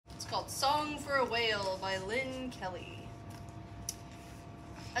called Song for a Whale by Lynn Kelly.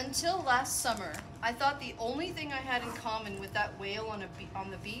 Until last summer, I thought the only thing I had in common with that whale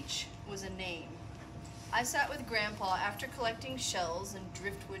on the beach was a name. I sat with Grandpa after collecting shells and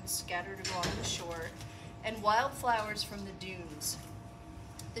driftwood scattered along the shore and wildflowers from the dunes.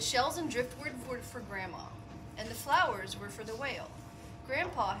 The shells and driftwood were for Grandma, and the flowers were for the whale.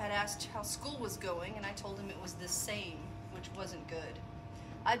 Grandpa had asked how school was going, and I told him it was the same, which wasn't good.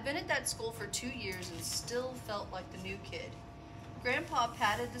 I'd been at that school for 2 years and still felt like the new kid. Grandpa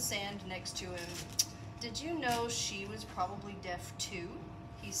patted the sand next to him. "Did you know she was probably deaf too?"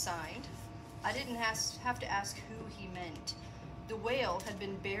 He signed. I didn't have to ask who he meant. The whale had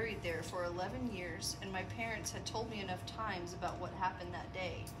been buried there for 11 years, and my parents had told me enough times about what happened that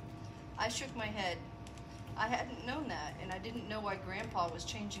day. I shook my head. I hadn't known that, and I didn't know why Grandpa was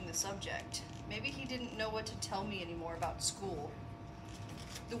changing the subject. Maybe he didn't know what to tell me anymore about school.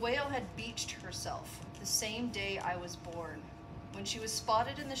 The whale had beached herself the same day I was born. When she was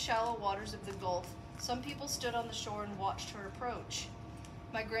spotted in the shallow waters of the Gulf, some people stood on the shore and watched her approach.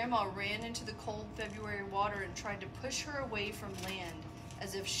 My grandma ran into the cold February water and tried to push her away from land,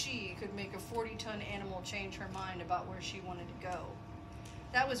 as if she could make a 40-ton animal change her mind about where she wanted to go.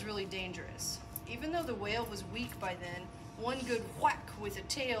 That was really dangerous. Even though the whale was weak by then, one good whack with a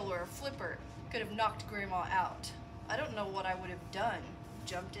tail or a flipper could have knocked Grandma out. I don't know what I would have done.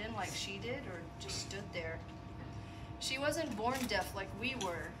 Jumped in like she did, or just stood there. She wasn't born deaf like we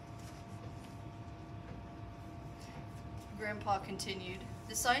were. Grandpa continued.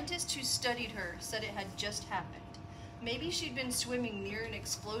 The scientists who studied her said it had just happened. Maybe she'd been swimming near an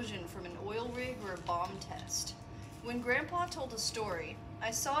explosion from an oil rig or a bomb test. When Grandpa told a story, I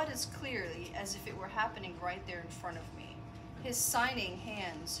saw it as clearly as if it were happening right there in front of me. His signing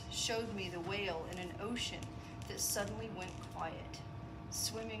hands showed me the whale in an ocean that suddenly went quiet.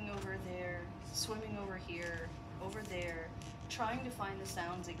 Swimming over there, swimming over here, over there, trying to find the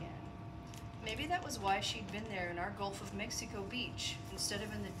sounds again. Maybe that was why she'd been there in our Gulf of Mexico beach instead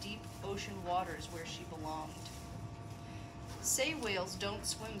of in the deep ocean waters where she belonged. Sei whales don't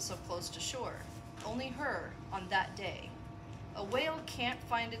swim so close to shore. Only her on that day. A whale can't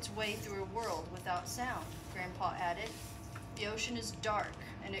find its way through a world without sound, Grandpa added. The ocean is dark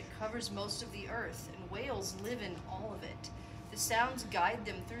and it covers most of the earth, and whales live in all of it. The sounds guide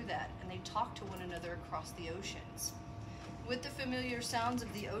them through that, and they talk to one another across the oceans. With the familiar sounds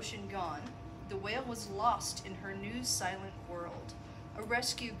of the ocean gone, the whale was lost in her new silent world. A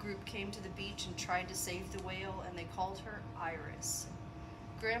rescue group came to the beach and tried to save the whale, and they called her Iris.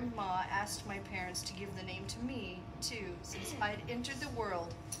 Grandma asked my parents to give the name to me, too, since I'd entered the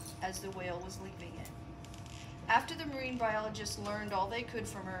world as the whale was leaving it. After the marine biologists learned all they could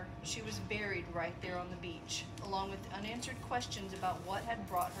from her, she was buried right there on the beach, along with unanswered questions about what had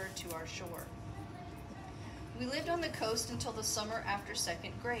brought her to our shore. We lived on the coast until the summer after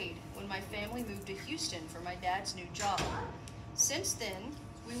 2nd grade, when my family moved to Houston for my dad's new job. Since then,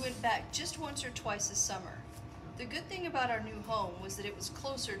 we went back just once or twice a summer. The good thing about our new home was that it was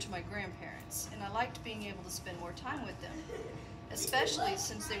closer to my grandparents, and I liked being able to spend more time with them, especially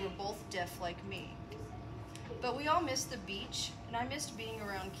since they were both deaf like me. But we all missed the beach, and I missed being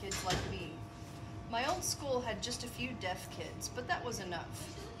around kids like me. My old school had just a few deaf kids, but that was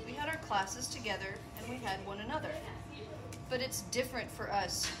enough. We had our classes together, and we had one another. But it's different for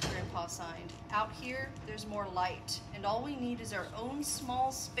us, Grandpa signed. Out here, there's more light, and all we need is our own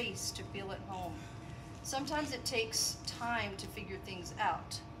small space to feel at home. Sometimes it takes time to figure things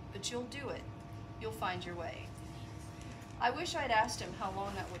out, but you'll do it. You'll find your way. I wish I'd asked him how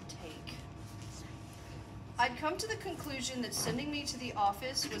long that would take. I'd come to the conclusion that sending me to the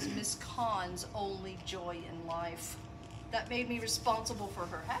office was Miss Khan's only joy in life. That made me responsible for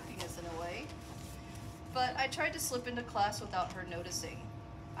her happiness in a way. But I tried to slip into class without her noticing.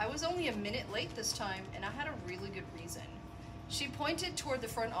 I was only a minute late this time, and I had a really good reason. She pointed toward the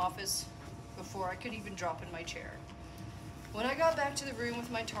front office before I could even drop in my chair. When I got back to the room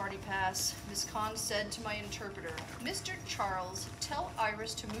with my tardy pass, Miss Khan said to my interpreter, "Mr. Charles, tell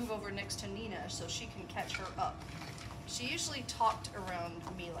Iris to move over next to Nina so she can catch her up." She usually talked around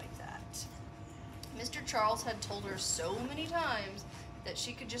me like that. Mr. Charles had told her so many times that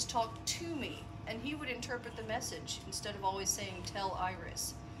she could just talk to me, and he would interpret the message instead of always saying, "Tell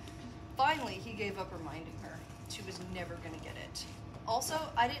Iris." Finally, he gave up reminding her. She was never going to get it.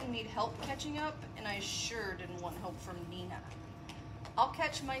 Also, I didn't need help catching up, and I sure didn't want help from Nina. "I'll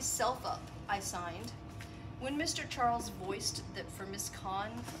catch myself up," I signed. When Mr. Charles voiced that for Miss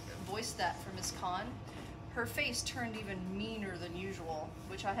Khan, Her face turned even meaner than usual,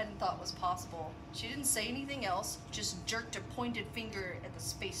 which I hadn't thought was possible. She didn't say anything else, just jerked a pointed finger at the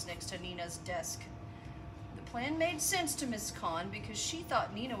space next to Nina's desk. The plan made sense to Miss Kahn because she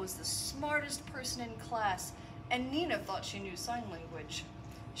thought Nina was the smartest person in class, and Nina thought she knew sign language.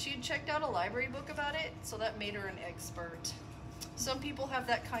 She had checked out a library book about it, so that made her an expert. Some people have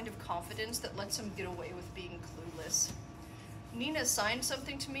that kind of confidence that lets them get away with being clueless. Nina signed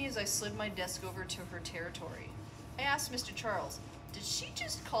something to me as I slid my desk over to her territory. I asked Mr. Charles, did she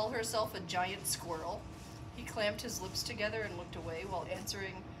just call herself a giant squirrel? He clamped his lips together and looked away while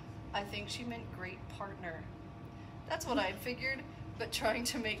answering, I think she meant great partner. That's what I had figured, but trying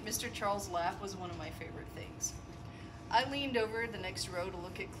to make Mr. Charles laugh was one of my favorite things. I leaned over the next row to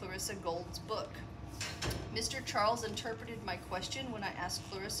look at Clarissa Gold's book. Mr. Charles interpreted my question when I asked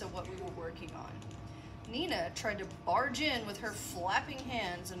Clarissa what we were working on. Nina tried to barge in with her flapping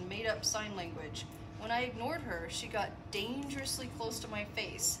hands and made up sign language. When I ignored her, she got dangerously close to my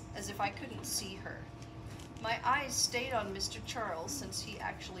face, as if I couldn't see her. My eyes stayed on Mr. Charles since he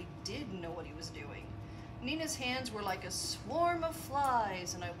actually did know what he was doing. Nina's hands were like a swarm of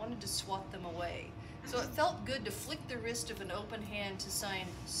flies, and I wanted to swat them away. So it felt good to flick the wrist of an open hand to sign,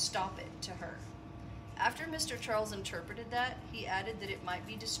 "Stop it," to her. After Mr. Charles interpreted that, he added that it might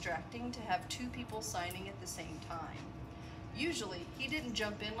be distracting to have two people signing at the same time. Usually, he didn't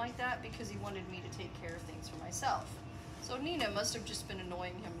jump in like that because he wanted me to take care of things for myself. So Nina must have just been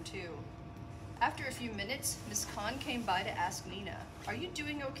annoying him too. After a few minutes, Miss Kahn came by to ask Nina, "Are you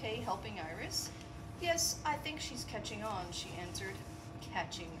doing okay helping Iris?" "Yes, I think she's catching on," she answered.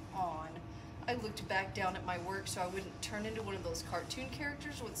 Catching on. I looked back down at my work so I wouldn't turn into one of those cartoon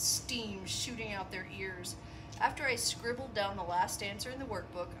characters with steam shooting out their ears. After I scribbled down the last answer in the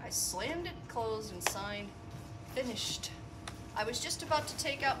workbook, I slammed it closed and signed, "Finished." I was just about to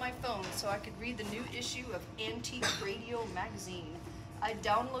take out my phone so I could read the new issue of Antique Radio magazine. I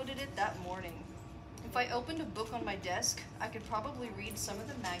downloaded it that morning. If I opened a book on my desk, I could probably read some of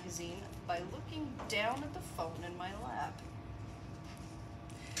the magazine by looking down at the phone in my lap.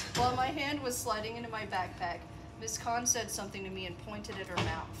 While my hand was sliding into my backpack, Miss Kahn said something to me and pointed at her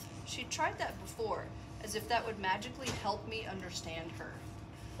mouth. She'd tried that before, as if that would magically help me understand her.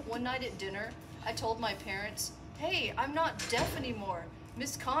 One night at dinner, I told my parents, "Hey, I'm not deaf anymore.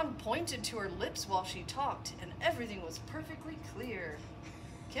 Miss Kahn pointed to her lips while she talked, and everything was perfectly clear.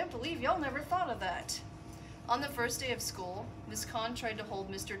 Can't believe y'all never thought of that." On the first day of school, Miss Kahn tried to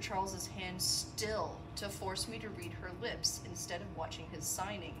hold Mr. Charles's hand still to force me to read her lips instead of watching his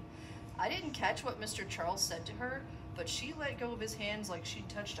signing. I didn't catch what Mr. Charles said to her, but she let go of his hands like she'd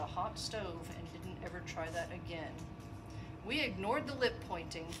touched a hot stove and didn't ever try that again. We ignored the lip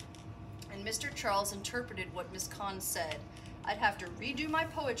pointing, and Mr. Charles interpreted what Miss Kahn said. I'd have to redo my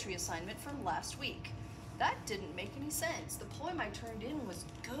poetry assignment from last week. That didn't make any sense. The poem I turned in was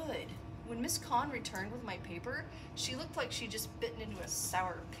good. When Miss Kahn returned with my paper, she looked like she'd just bitten into a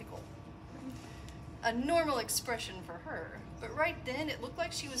sour pickle. A normal expression for her, but right then it looked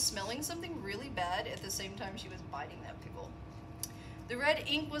like she was smelling something really bad at the same time she was biting that pickle. The red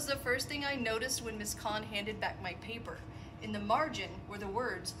ink was the first thing I noticed when Miss Kahn handed back my paper. In the margin were the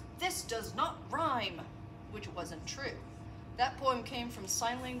words, "This does not rhyme," which wasn't true. That poem came from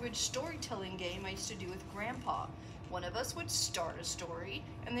sign language storytelling game I used to do with Grandpa. One of us would start a story,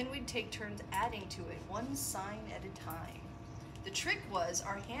 and then we'd take turns adding to it, one sign at a time. The trick was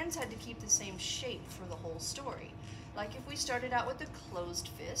our hands had to keep the same shape for the whole story. Like if we started out with a closed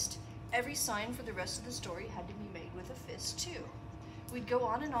fist, every sign for the rest of the story had to be made with a fist too. We'd go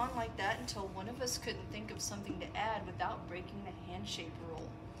on and on like that until one of us couldn't think of something to add without breaking the handshake rule.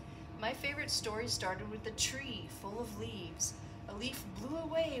 My favorite story started with a tree full of leaves. A leaf blew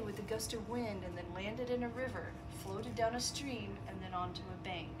away with a gust of wind and then landed in a river, floated down a stream, and then onto a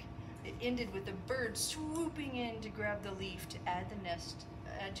bank. It ended with a bird swooping in to grab the leaf to add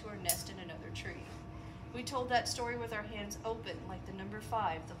to her nest in another tree. We told that story with our hands open, like the number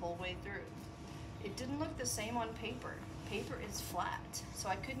 5, the whole way through. It didn't look the same on paper. Paper is flat, so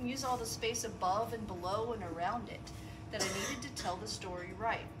I couldn't use all the space above and below and around it that I needed to tell the story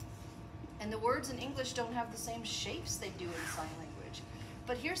right. And the words in English don't have the same shapes they do in sign language.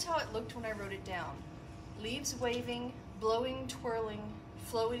 But here's how it looked when I wrote it down. Leaves waving, blowing, twirling,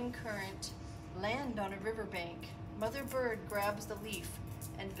 flowing current, land on a riverbank. Mother bird grabs the leaf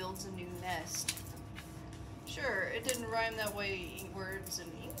and builds a new nest. Sure, it didn't rhyme that way words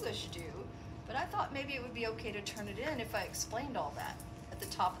in English do, but I thought maybe it would be okay to turn it in if I explained all that. At the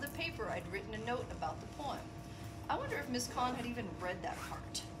top of the paper, I'd written a note about the poem. I wonder if Miss Kahn had even read that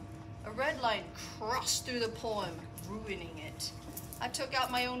part. A red line crossed through the poem, ruining it. I took out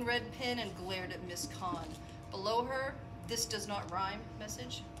my own red pen and glared at Miss Kahn. Below her, "This does not rhyme"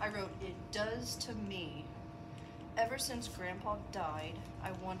 message, I wrote, "It does to me." Ever since Grandpa died,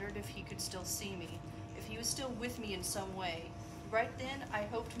 I wondered if he could still see me, if he was still with me in some way. Right then, I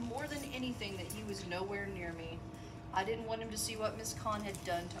hoped more than anything that he was nowhere near me. I didn't want him to see what Miss Kahn had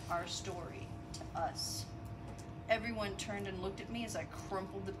done to our story, to us. Everyone turned and looked at me as I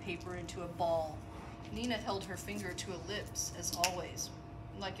crumpled the paper into a ball. Nina held her finger to her lips, as always,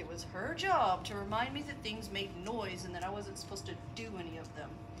 like it was her job to remind me that things made noise and that I wasn't supposed to do any of them.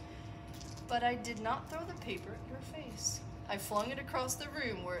 But I did not throw the paper at her face. I flung it across the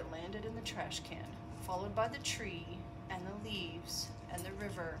room where it landed in the trash can, followed by the tree, and the leaves, and the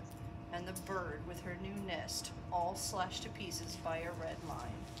river, and the bird with her new nest, all slashed to pieces by a red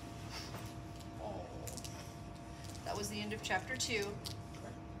line. Oh. That was the end of chapter 2.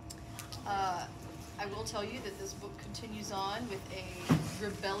 I will tell you that this book continues on with a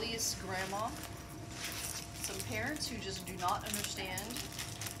rebellious grandma, some parents who just do not understand,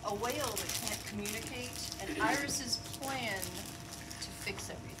 a whale that can't communicate, and Iris's plan to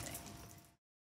fix everything.